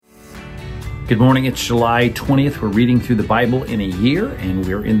Good morning. It's July 20th. We're reading through the Bible in a year, and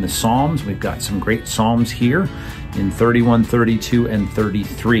we're in the Psalms. We've got some great Psalms here in 31, 32, and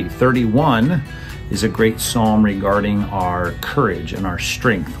 33. 31 is a great psalm regarding our courage and our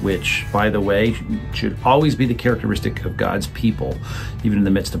strength, which, by the way, should always be the characteristic of God's people, even in the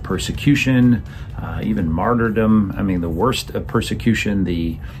midst of persecution, even martyrdom. I mean, the worst of persecution,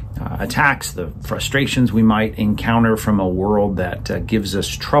 the attacks, the frustrations we might encounter from a world that gives us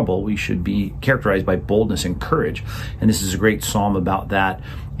trouble, we should be characterized by boldness and courage. And this is a great psalm about that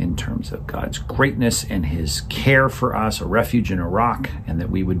in terms of God's greatness and his care for us, a refuge and a rock, and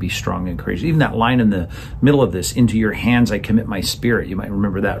that we would be strong and courageous. Even that line in the middle of this, "Into your hands I commit my spirit," you might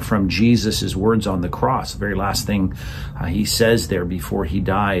remember that from Jesus' words on the cross, the very last thing he says there before he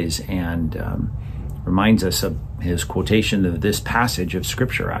dies, and reminds us of his quotation of this passage of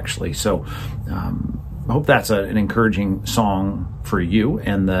Scripture, actually. So I hope that's an encouraging song for you.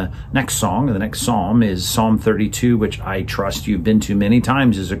 And the next psalm is Psalm 32, which I trust you've been to many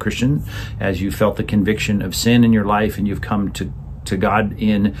times as a Christian, as you felt the conviction of sin in your life and you've come to God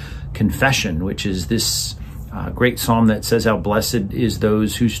in confession, which is this great psalm that says how blessed is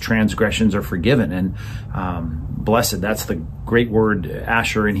those whose transgressions are forgiven. And blessed, that's the great word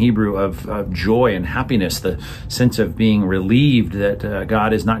asher in Hebrew of joy and happiness, the sense of being relieved that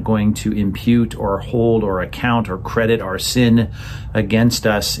God is not going to impute or hold or account or credit our sin against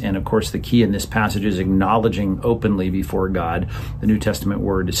us. And of course, the key in this passage is acknowledging openly before God, the New Testament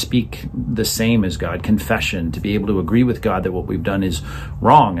word to speak the same as God, confession, to be able to agree with God that what we've done is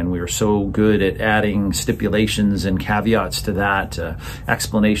wrong. And we are so good at adding stipulations and caveats to that,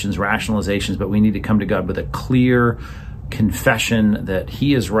 explanations, rationalizations, but we need to come to God with a clear confession that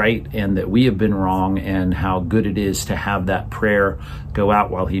he is right and that we have been wrong, and how good it is to have that prayer go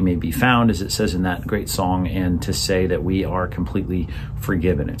out while he may be found, as it says in that great song, and to say that we are completely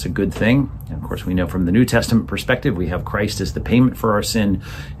forgiven. It's a good thing. And of course, we know from the New Testament perspective, we have Christ as the payment for our sin,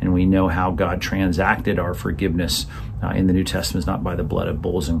 and we know how God transacted our forgiveness in the New Testament, not by the blood of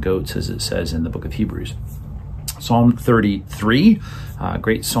bulls and goats, as it says in the book of Hebrews. Psalm 33,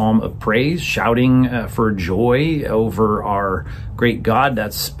 great psalm of praise, shouting for joy over our great God.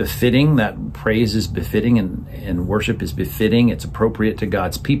 That's befitting. That praise is befitting, and worship is befitting. It's appropriate to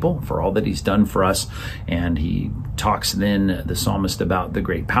God's people for all that he's done for us. And he talks then, the psalmist, about the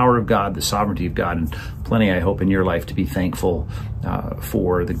great power of God, the sovereignty of God, and plenty, I hope, in your life to be thankful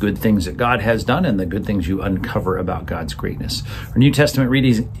for the good things that God has done and the good things you uncover about God's greatness. Our New Testament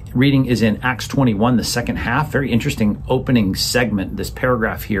reading is in Acts 21, the second half. Very interesting opening segment, this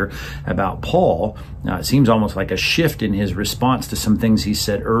paragraph here about Paul. It seems almost like a shift in his response to some things he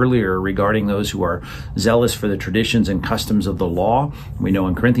said earlier regarding those who are zealous for the traditions and customs of the law. We know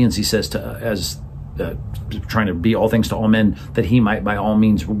in Corinthians he says trying to be all things to all men, that he might by all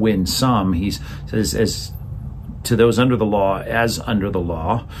means win some. He says, as to those under the law, as under the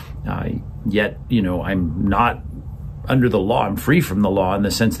law, yet, I'm not under the law. I'm free from the law in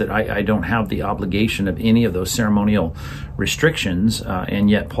the sense that I don't have the obligation of any of those ceremonial restrictions. And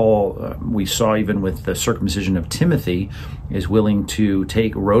yet Paul, we saw even with the circumcision of Timothy, is willing to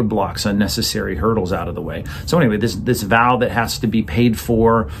take roadblocks, unnecessary hurdles out of the way. So anyway, this vow that has to be paid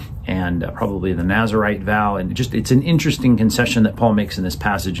for, and probably the Nazirite vow, and it's an interesting concession that Paul makes in this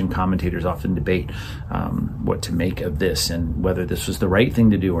passage, and commentators often debate what to make of this and whether this was the right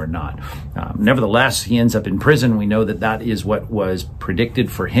thing to do or not. Nevertheless, he ends up in prison. We know that is what was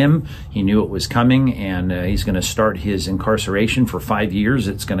predicted for him. He knew it was coming, and he's going to start his incarceration for 5 years.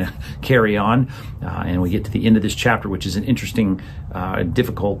 It's going to carry on, and we get to the end of this chapter, which is an interesting,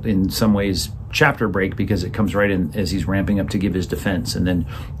 difficult in some ways chapter break, because it comes right in as he's ramping up to give his defense. And then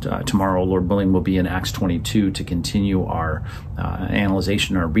tomorrow, Lord willing, we'll be in Acts 22 to continue our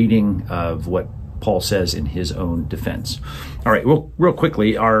analyzation, our reading of what Paul says in his own defense. All right, real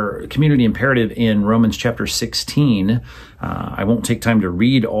quickly, our community imperative in Romans chapter 16, I won't take time to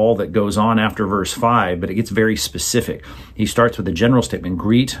read all that goes on after verse 5, but it gets very specific. He starts with a general statement,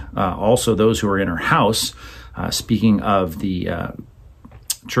 greet also those who are in our house, speaking of the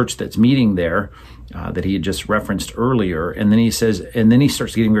church that's meeting there, that he had just referenced earlier. And then he says, and then he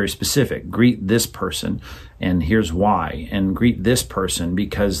starts getting very specific. Greet this person, and here's why. And greet this person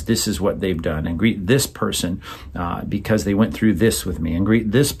because this is what they've done. And greet this person because they went through this with me. And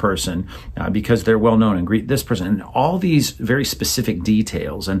greet this person because they're well known. And greet this person. And all these very specific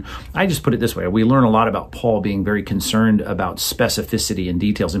details. And I just put it this way. We learn a lot about Paul being very concerned about specificity and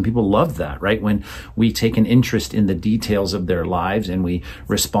details. And people love that, right? When we take an interest in the details of their lives and we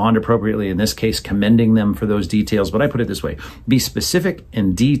respond appropriately, in this case, commend commending them for those details, but I put it this way: be specific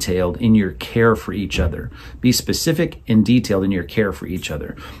and detailed in your care for each other. Be specific and detailed in your care for each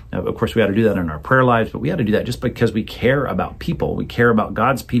other. Now, of course, we ought to do that in our prayer lives, but we ought to do that just because we care about people. We care about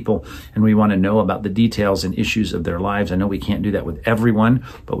God's people, and we want to know about the details and issues of their lives. I know we can't do that with everyone,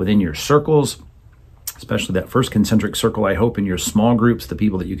 but within your circles, especially that first concentric circle, I hope, in your small groups, the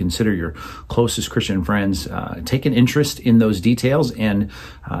people that you consider your closest Christian friends, take an interest in those details, and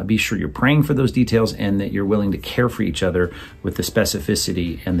be sure you're praying for those details, and that you're willing to care for each other with the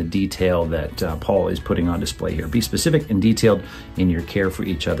specificity and the detail that Paul is putting on display here. Be specific and detailed in your care for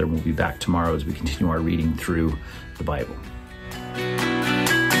each other. We'll be back tomorrow as we continue our reading through the Bible.